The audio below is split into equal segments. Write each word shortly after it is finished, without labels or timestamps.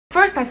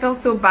first I felt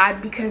so bad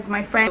because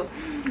my friend,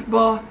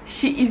 but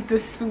she is the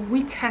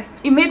sweetest.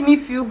 It made me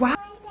feel wow.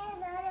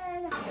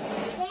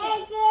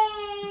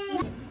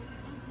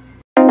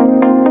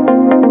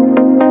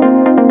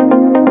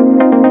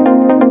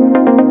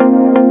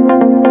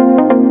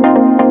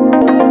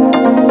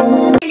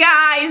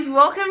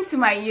 Welcome to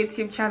my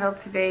YouTube channel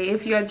today.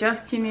 If you are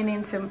just tuning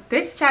into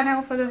this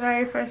channel for the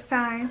very first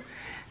time,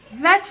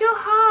 virtual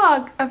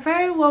hug, a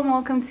very warm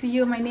welcome to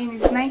you. My name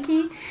is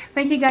Nike.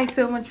 Thank you guys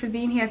so much for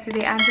being here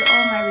today, and to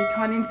all my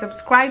returning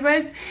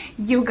subscribers,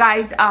 you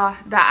guys are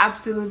the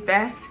absolute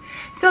best.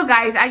 So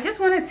guys, I just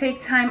want to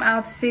take time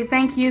out to say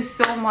thank you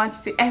so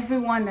much to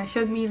everyone that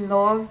showed me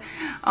love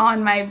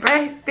on my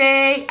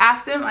birthday,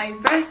 after my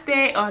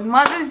birthday, on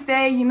Mother's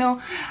Day. You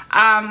know,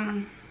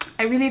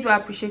 I really do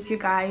appreciate you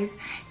guys.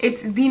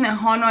 It's been an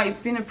honor, it's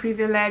been a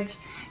privilege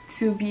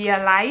to be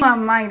alive. My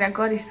mind that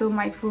God is so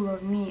mindful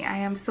of me. I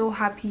am so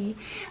happy.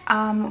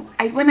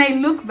 When I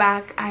look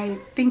back, I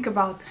think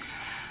about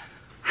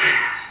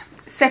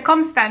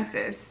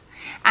circumstances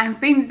and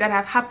things that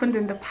have happened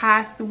in the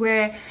past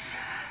where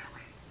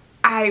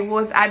I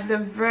was at the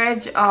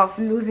verge of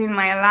losing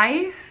my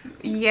life.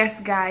 Yes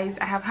guys,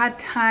 I have had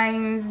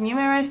times,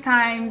 numerous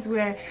times,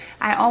 where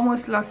I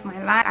almost lost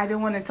my life. I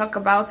don't want to talk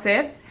about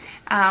it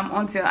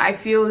until I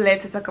feel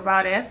led to talk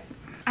about it.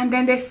 And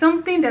then there's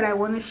something that I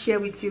want to share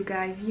with you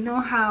guys. You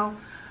know how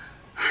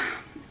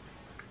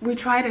we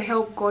try to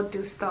help God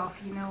do stuff,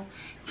 you know,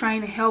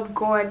 trying to help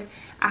God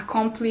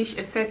accomplish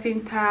a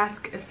certain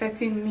task, a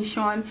certain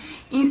mission,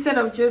 instead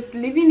of just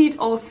leaving it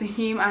all to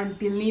Him and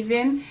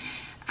believing.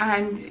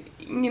 And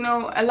you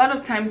know, a lot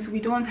of times we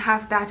don't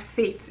have that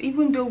faith,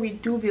 even though we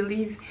do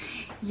believe.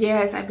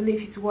 Yes, I believe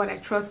His word, I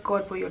trust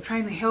God, but you're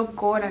trying to help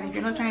God, and if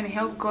you're not trying to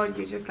help God,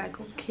 you're just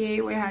like, okay,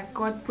 where has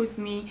God put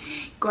me?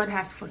 God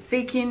has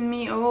forsaken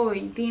me. Oh,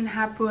 it didn't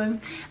happen.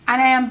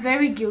 And I am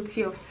very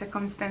guilty of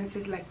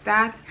circumstances like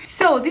that.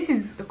 So this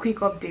is a quick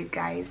update,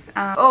 guys.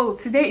 Oh,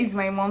 today is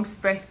my mom's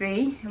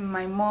birthday.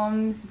 My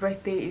mom's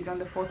birthday is on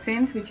the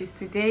 14th, which is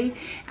today,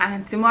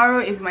 and tomorrow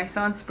is my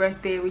son's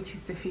birthday, which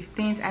is the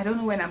 15th. I don't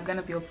know when I'm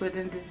gonna be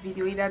uploading this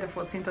video, either the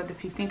 14th or the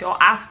 15th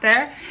or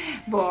after,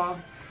 but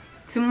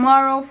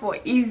tomorrow for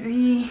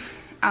easy,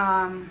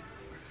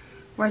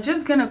 we're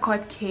just gonna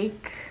cut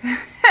cake.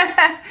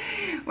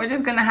 We're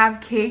just gonna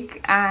have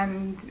cake,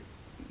 and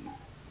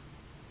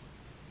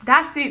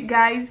that's it,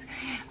 guys.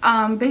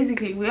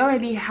 Basically we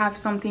already have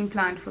something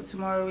planned for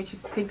tomorrow, which is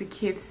to take the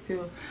kids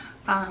to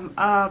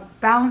a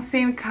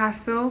bouncing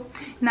castle.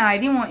 Now I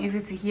didn't want Izzy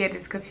to hear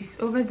this because he's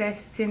over there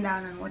sitting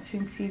down and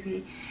watching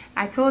TV.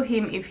 I told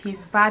him if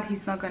he's bad,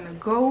 he's not gonna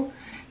go.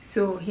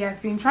 So he has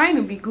been trying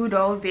to be good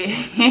all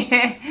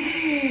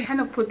day.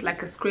 Kind of put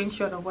like a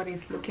screenshot of what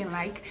it's looking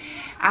like.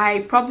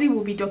 I probably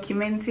will be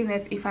documenting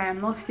it if I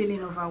am not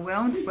feeling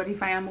overwhelmed. But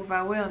if I am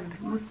overwhelmed,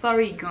 I'm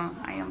sorry, Gun.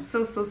 I am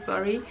so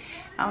sorry.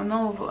 I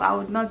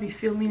would not be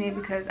filming it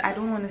because I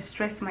don't want to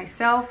stress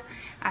myself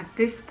at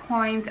this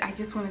point. I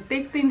just want to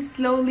take things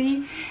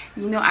slowly.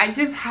 You know, I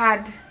just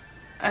had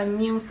a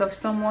news of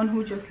someone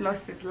who just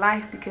lost his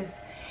life because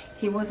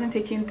he wasn't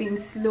taking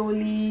things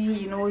slowly.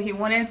 You know, he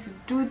wanted to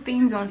do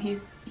things on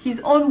his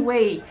own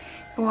way,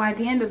 but at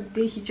the end of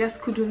the day he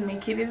just couldn't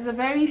make it. It's a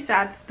very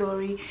sad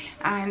story,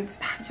 and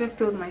I just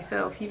told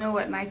myself, you know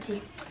what,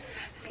 Nike,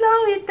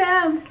 slow it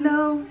down,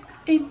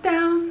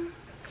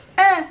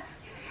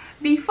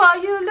 before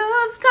you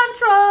lose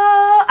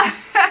control.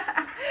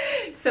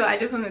 So I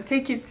just want to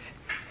take it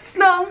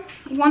slow,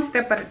 one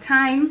step at a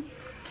time.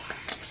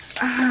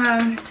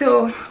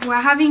 So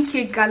we're having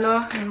cake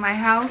galore in my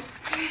house.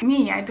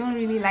 Me, I don't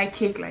really like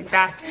cake like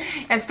that,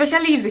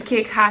 especially if the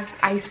cake has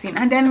icing.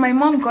 And then my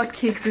mom got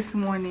cake this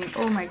morning.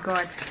 Oh my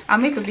god, I'll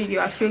make a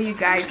video, I'll show you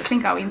guys. I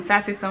think I'll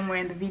insert it somewhere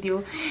in the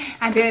video.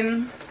 And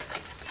then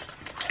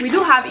we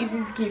do have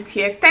Izzy's gift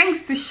here,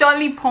 thanks to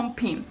Shirley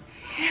Pumping,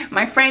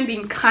 my friend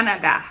in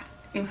Canada.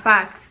 In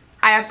fact,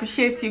 I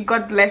appreciate you.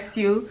 God bless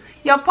you.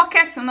 Your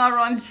pockets will not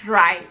run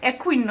dry.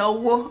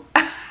 Equinowo.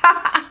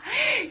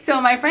 So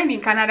my friend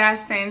in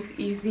Canada sent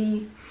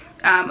Izzy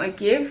a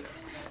gift.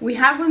 We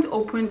haven't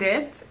opened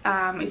it.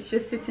 It's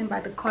just sitting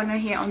by the corner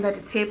here under the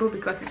table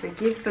because it's a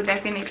gift. So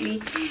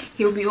definitely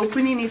he'll be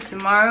opening it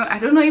tomorrow. I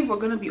don't know if we're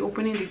going to be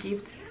opening the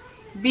gift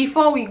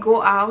before we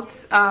go out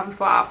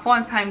for our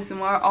fun time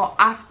tomorrow, or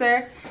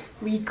after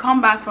we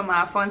come back from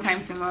our fun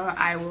time tomorrow.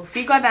 I will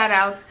figure that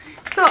out.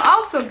 So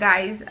also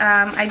guys,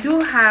 I do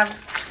have,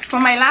 for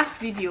my last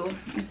video,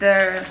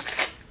 the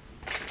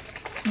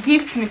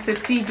gift Mr.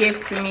 T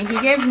gave to me. He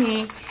gave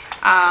me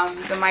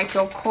the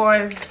Michael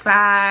Kors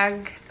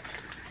bag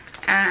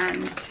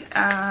and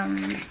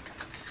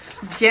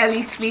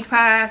jelly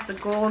slippers, the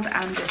gold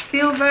and the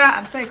silver.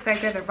 I'm so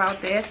excited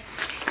about it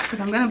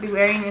because I'm gonna be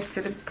wearing it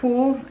to the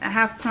pool. I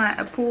have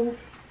a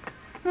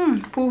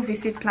pool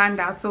visit planned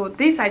out. So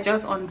this I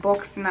just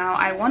unboxed now.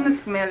 I want to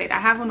smell it. I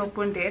haven't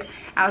opened it.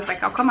 I was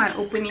like, I'll come and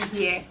open it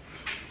here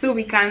so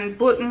we can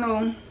both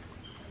know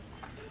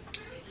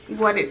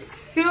what it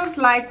feels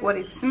like, what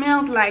it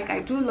smells like. I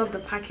do love the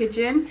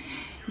packaging.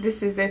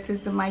 This is it.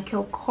 It's the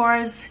Michael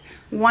Kors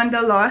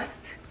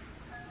Wanderlust.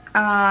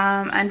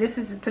 And this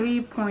is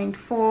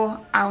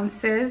 3.4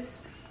 ounces,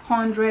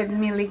 100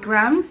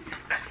 milligrams.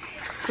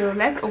 So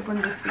let's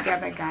open this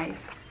together, guys.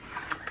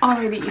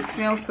 Already it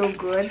smells so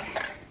good.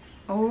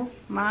 Oh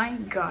my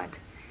god,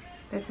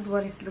 this is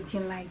what it's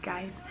looking like,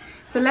 guys.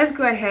 So let's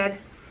go ahead.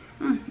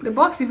 The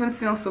box even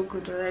smells so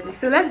good already.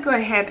 So let's go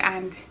ahead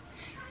and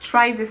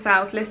try this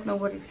out. Let's know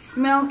what it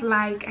smells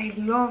like. I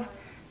love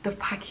the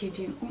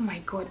packaging. Oh my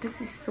god, this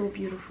is so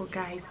beautiful,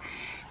 guys.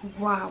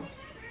 Wow.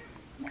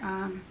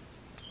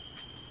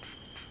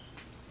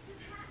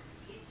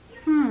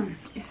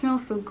 It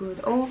smells so good.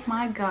 Oh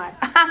my god.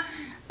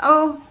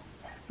 Oh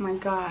my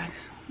god.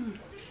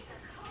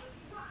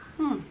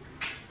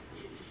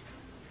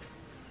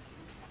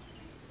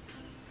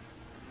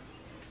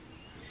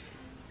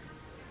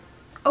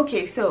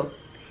 Okay, so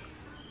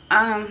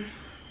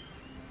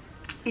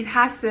it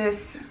has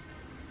this,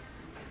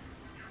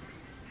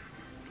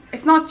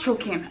 it's not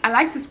choking. I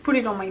like to put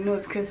it on my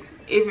nose because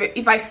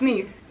if I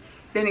sneeze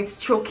then it's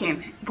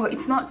choking, but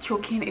it's not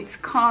choking. It's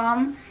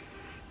calm.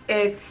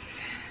 It's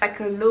like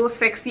a low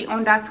sexy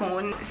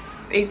undertone.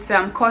 It's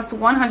cost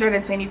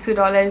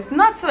 $122.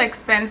 Not so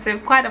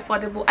expensive, quite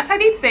affordable. As I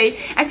did say,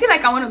 I feel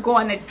like I want to go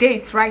on a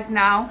date right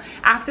now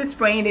after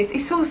spraying this.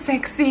 It's so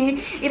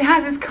sexy. It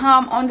has this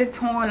calm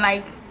undertone.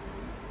 Like,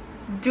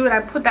 dude,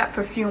 I put that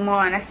perfume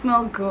on, I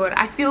smell good,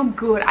 I feel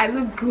good, I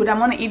look good, I'm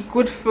gonna eat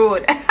good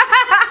food.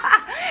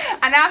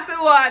 And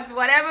afterwards,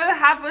 whatever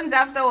happens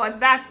afterwards,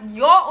 that's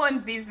your own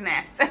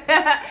business.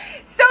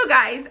 So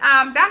guys,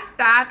 that's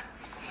that.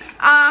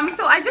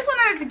 So I just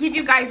wanted to give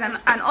you guys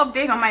an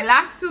update on my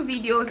last two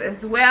videos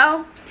as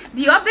well.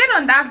 The update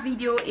on that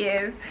video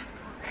is,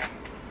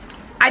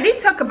 I did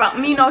talk about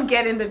me not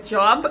getting the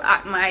job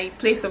at my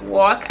place of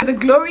work. The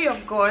glory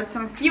of God,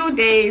 some few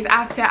days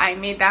after I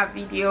made that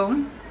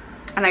video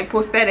and I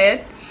posted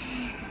it,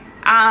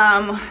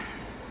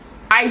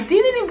 I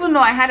didn't even know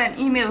I had an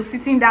email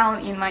sitting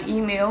down in my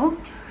email,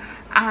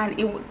 and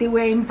they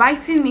were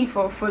inviting me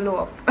for a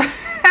follow-up.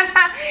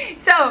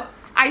 So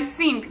I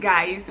sinned,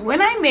 guys.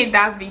 When I made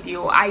that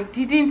video, I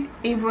didn't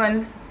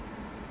even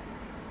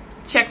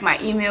check my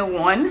email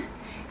one.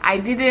 I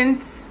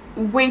didn't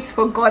wait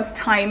for God's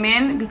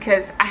timing,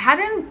 because I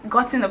hadn't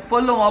gotten a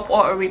follow-up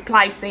or a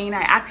reply saying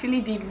I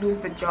actually did lose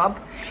the job.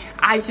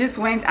 I just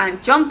went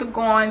and jumped the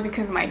gun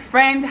because my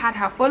friend had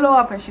her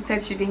follow-up and she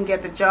said she didn't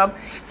get the job.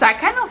 So I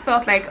kind of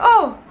felt like,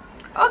 oh,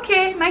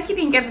 okay, Nike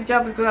didn't get the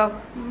job as well,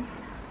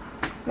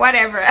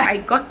 whatever. I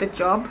got the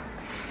job,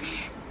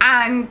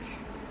 and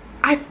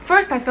at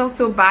first I felt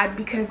so bad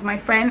because my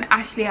friend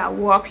Ashley at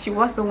work, she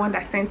was the one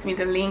that sent me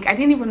the link. I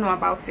didn't even know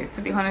about it,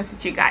 to be honest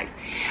with you guys.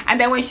 And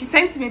then when she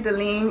sent me the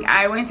link,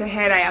 I went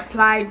ahead, I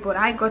applied, but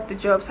I got the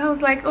job. So I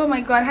was like, oh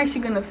my god, how's she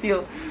gonna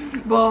feel?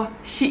 But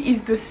she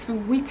is the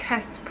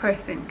sweetest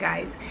person,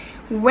 guys.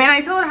 When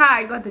I told her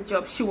I got the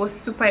job, she was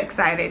super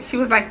excited. She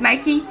was like,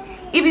 Nike,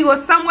 if it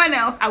was someone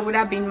else, I would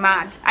have been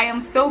mad. I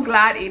am so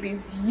glad it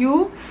is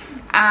you,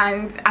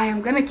 and I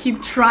am gonna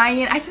keep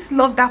trying. I just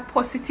love that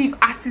positive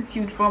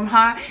attitude from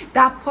her,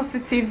 that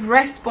positive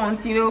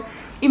response, you know.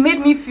 It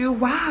made me feel,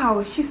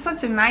 wow, she's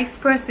such a nice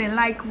person.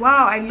 Like,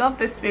 wow, I love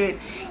the spirit,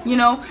 you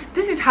know.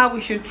 This is how we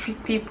should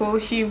treat people.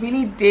 She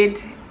really did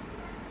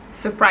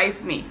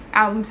surprise me.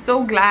 I'm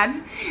so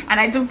glad, and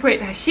I do pray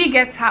that she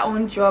gets her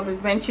own job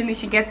eventually.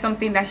 She gets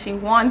something that she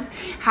wants,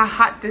 her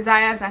heart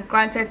desires are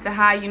granted to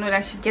her, you know,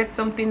 that she gets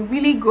something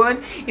really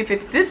good. If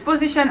it's this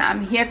position,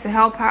 I'm here to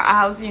help her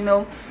out, you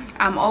know.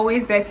 I'm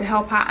always there to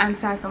help her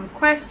answer some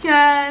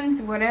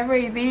questions, whatever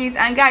it is.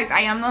 And guys,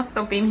 I am not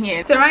stopping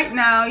here. So right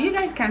now, you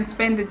guys can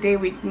spend the day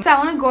with me. So I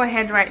want to go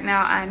ahead right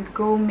now and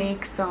go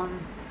make some,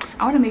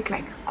 I want to make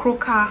like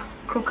croquet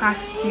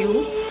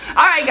stew.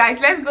 All right guys,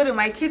 let's go to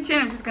my kitchen.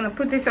 I'm just gonna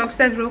put this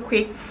upstairs real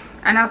quick,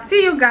 and I'll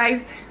see you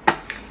guys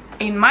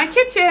in my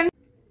kitchen.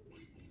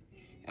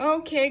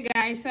 Okay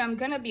guys, so I'm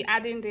gonna be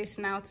adding this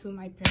now to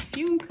my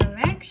perfume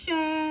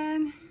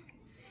collection.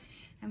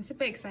 I'm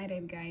super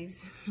excited,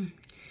 guys.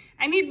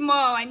 I need more.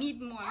 All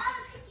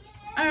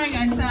right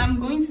guys, so I'm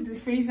going to the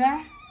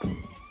freezer.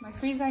 My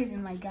freezer is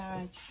in my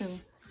garage, so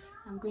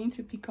I'm going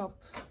to pick up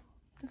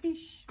the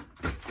fish.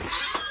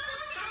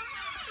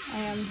 I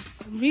am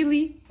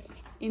really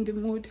in the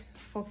mood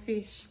for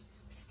fish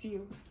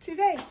stew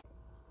today.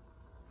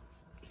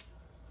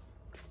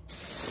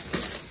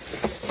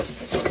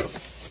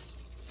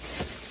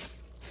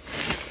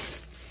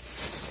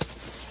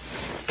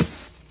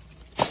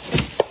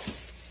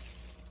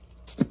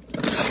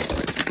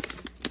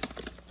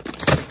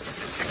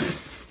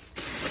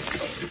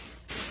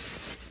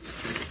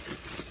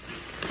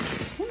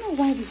 I don't know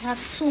why we have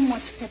so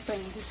much pepper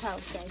in this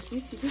house, guys.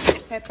 This is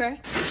pepper.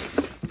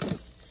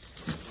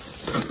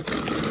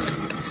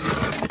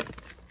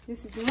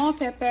 This is more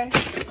pepper,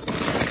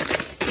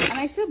 and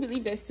I still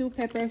believe there's still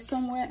pepper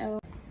somewhere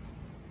else.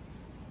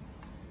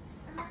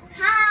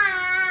 Hi.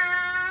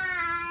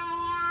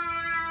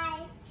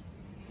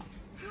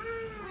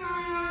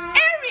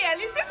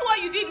 Ariel, is this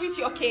what you did with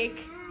your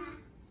cake?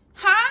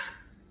 Huh?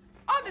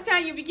 All the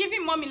time you be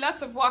giving mommy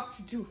lots of work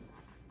to do.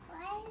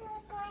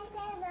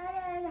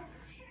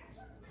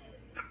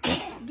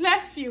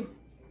 Bless you.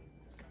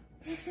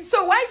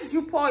 So why did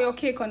you pour your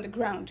cake on the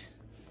ground?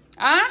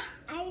 Huh?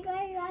 I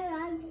got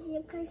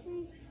because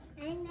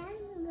I'm not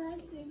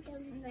watching the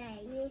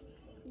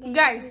baby.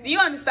 Guys, do you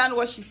understand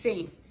what she's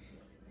saying?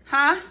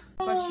 Huh?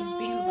 But she's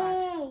being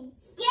bad.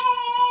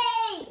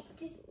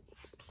 Skate!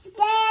 Skate!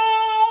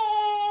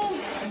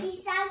 She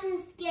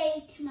doesn't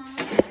skate, Mom.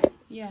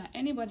 Yeah,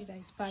 anybody that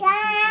is bad.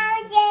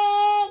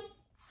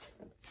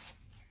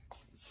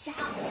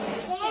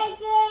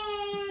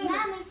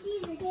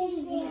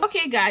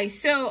 Okay guys,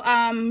 so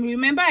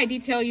remember I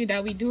did tell you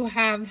that we do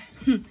have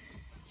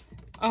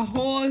a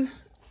whole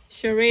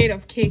charade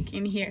of cake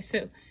in here.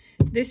 So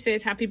this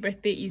says happy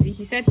birthday Easy.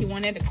 He said he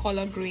wanted the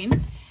color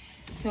green,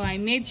 so I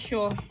made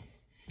sure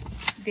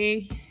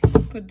they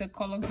put the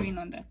color green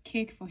on the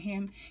cake for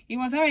him. It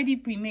was already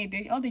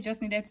pre-made. All they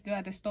just needed to do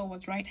at the store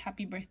was write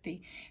happy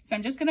birthday. So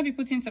I'm just gonna be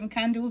putting some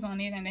candles on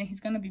it, and then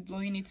he's gonna be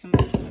blowing it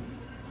tomorrow.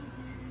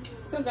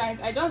 So guys,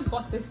 I just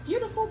bought this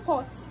beautiful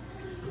pot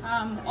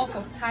off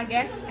of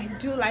Target. I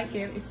do like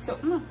it. It's so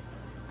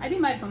I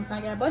didn't buy it from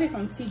Target. I bought it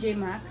from TJ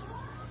Maxx.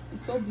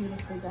 It's so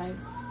beautiful, guys.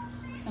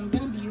 So I'm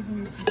gonna be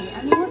using it today,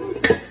 and it wasn't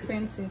so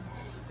expensive.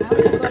 I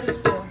only got it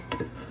for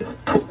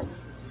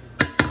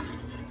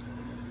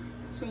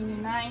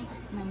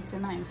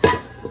 $29.99. I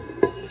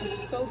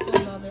so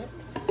love it.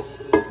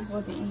 This is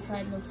what the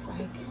inside looks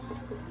like.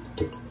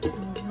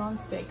 And it's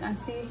non-stick. And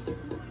see,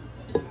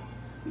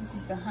 this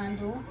is the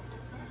handle.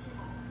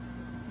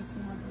 Let's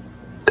see how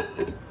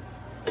beautiful.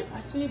 I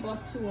actually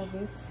bought 2 of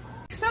it.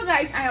 So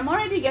guys, I am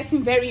already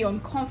getting very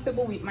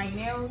uncomfortable with my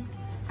nails.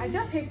 I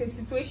just hate a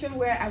situation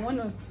where I want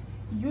to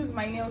use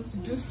my nails to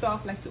do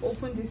stuff, like to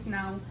open this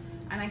now,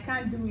 and I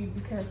can't do it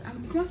because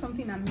it's not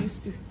something I'm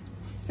used to.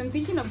 So I'm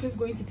thinking of just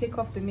going to take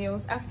off the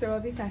nails. After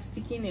all, these are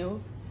sticky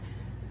nails.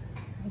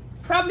 I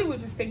probably will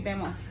just take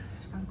them off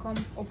and come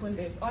open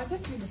this, or I'll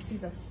just use the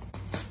scissors.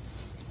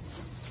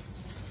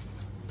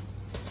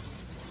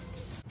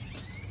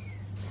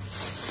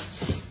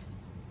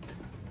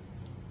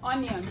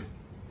 Onion.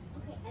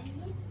 Okay,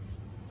 onion.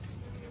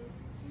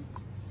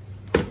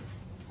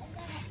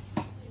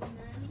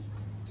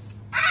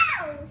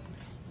 Ow!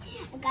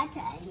 I got the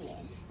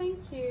onion.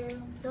 Thank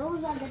you.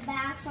 Those are the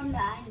back from the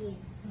onion.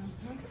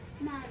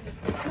 Mommy,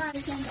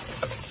 Mommy, come back.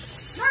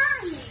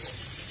 Mommy!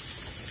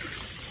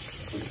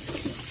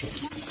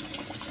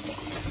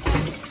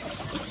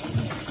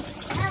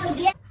 Oh,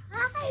 yeah.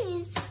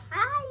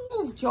 Hi.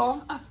 Move,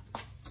 Joe.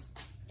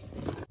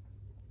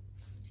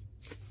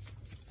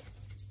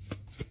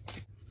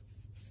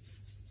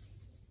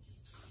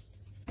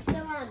 So,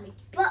 Mommy,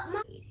 but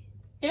Mommy.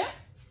 Yeah?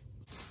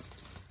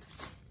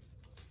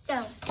 So,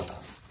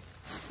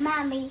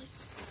 Mommy.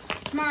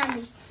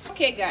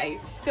 Okay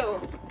guys, so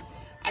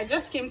I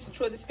just came to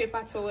throw this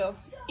paper towel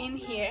in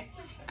here,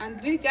 and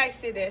these guys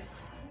see this.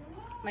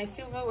 My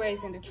silverware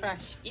is in the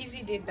trash.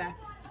 Easy did that.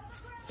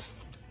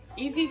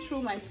 Easy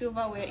threw my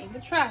silverware in the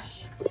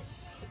trash.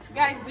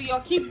 Guys, do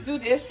your kids do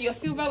this? Your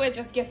silverware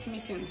just gets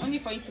missing, only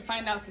for you to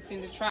find out it's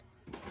in the trash.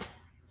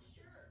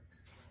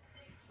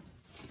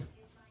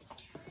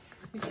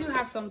 We still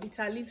have some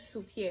bitter leaf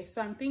soup here,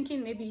 so I'm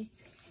thinking maybe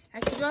I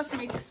should just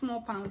make a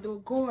small pound.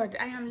 Oh God,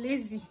 I am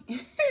lazy.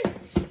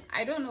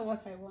 I don't know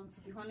what I want,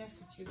 to be honest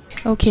with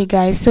you. Okay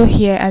guys, so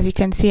here as you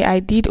can see, I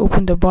did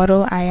open the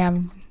bottle. I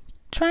am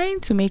trying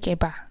to make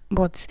eba,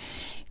 but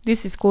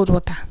this is cold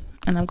water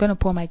and I'm gonna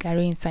pour my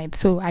curry inside.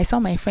 So I saw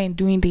my friend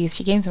doing this.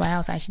 She came to my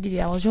house and she did it.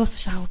 I was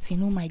just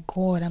shouting, oh my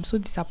God, I'm so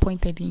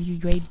disappointed in you.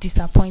 You're a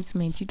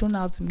disappointment. You don't know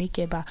how to make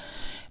eba.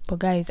 But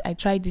guys, I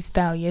tried this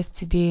style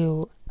yesterday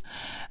and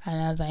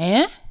I was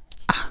like,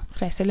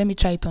 so I said, let me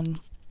try it on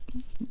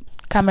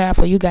camera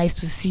for you guys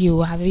to see.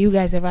 Have you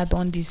guys ever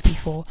done this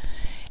before?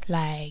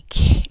 Like,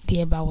 the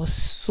eba was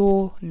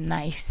so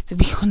nice, to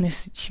be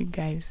honest with you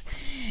guys,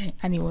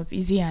 and it was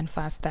easy and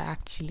faster.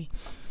 Actually,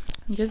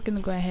 I'm just gonna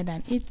go ahead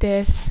and eat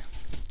this,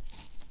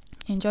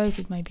 enjoy it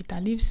with my bitter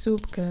leaf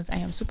soup, because I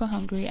am super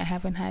hungry. I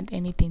haven't had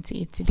anything to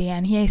eat today.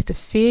 And here is the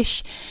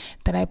fish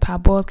that I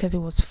parboiled because it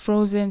was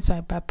frozen, so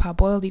I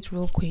parboiled it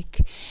real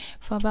quick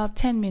for about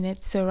 10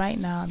 minutes. So right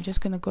now I'm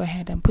just gonna go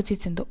ahead and put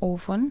it in the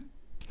oven.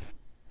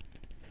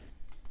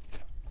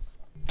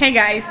 Hey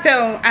guys,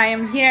 so I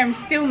am here. I'm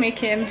still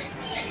making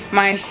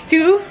my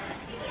stew.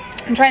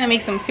 I'm trying to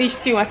make some fish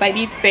stew, as I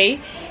did say.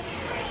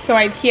 So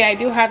right here I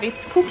do have it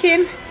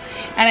cooking,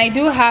 and I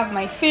do have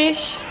my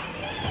fish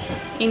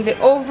in the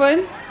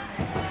oven,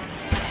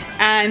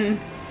 and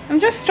I'm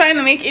just trying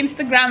to make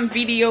Instagram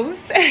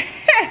videos.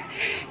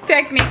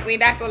 Technically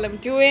that's all I'm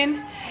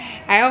doing.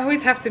 I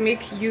always have to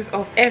make use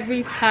of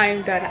every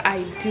time that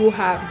I do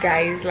have,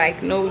 guys,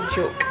 like no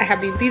joke. I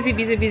have been busy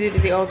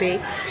all day,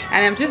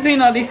 and I'm just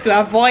doing all this to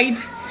avoid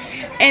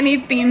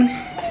anything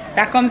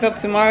that comes up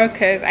tomorrow,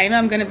 because I know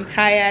I'm gonna be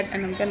tired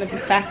and I'm gonna be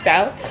fagged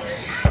out.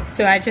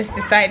 So I just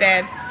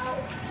decided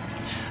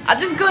I'll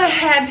just go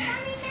ahead,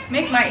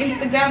 make my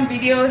Instagram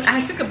videos.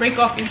 I took a break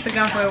off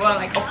Instagram for a while,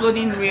 like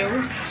uploading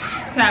reels.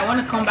 So I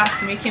want to come back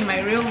to making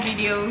my real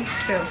videos.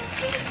 So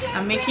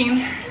I'm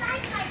making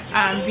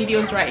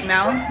videos right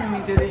now. Let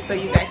me do this so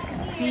you guys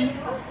can see.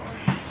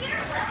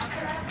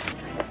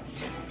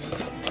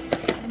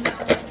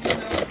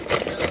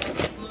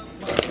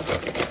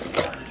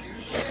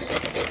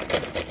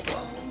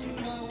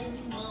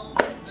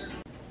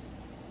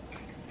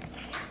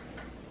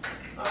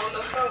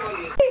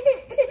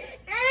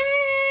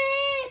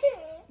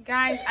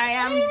 Guys, I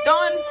am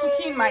done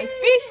cooking my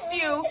fish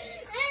stew.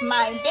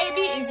 My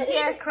baby is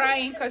here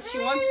crying because she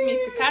wants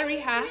me to carry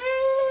her.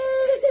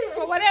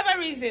 For whatever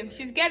reason,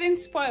 she's getting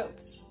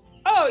spoiled.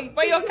 Oh,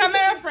 but you're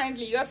camera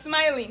friendly. You're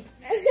smiling.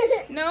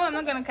 No, I'm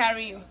not going to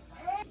carry you.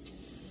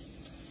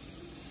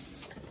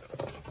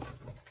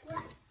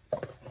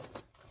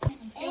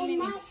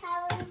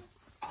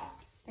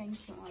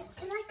 Thank you.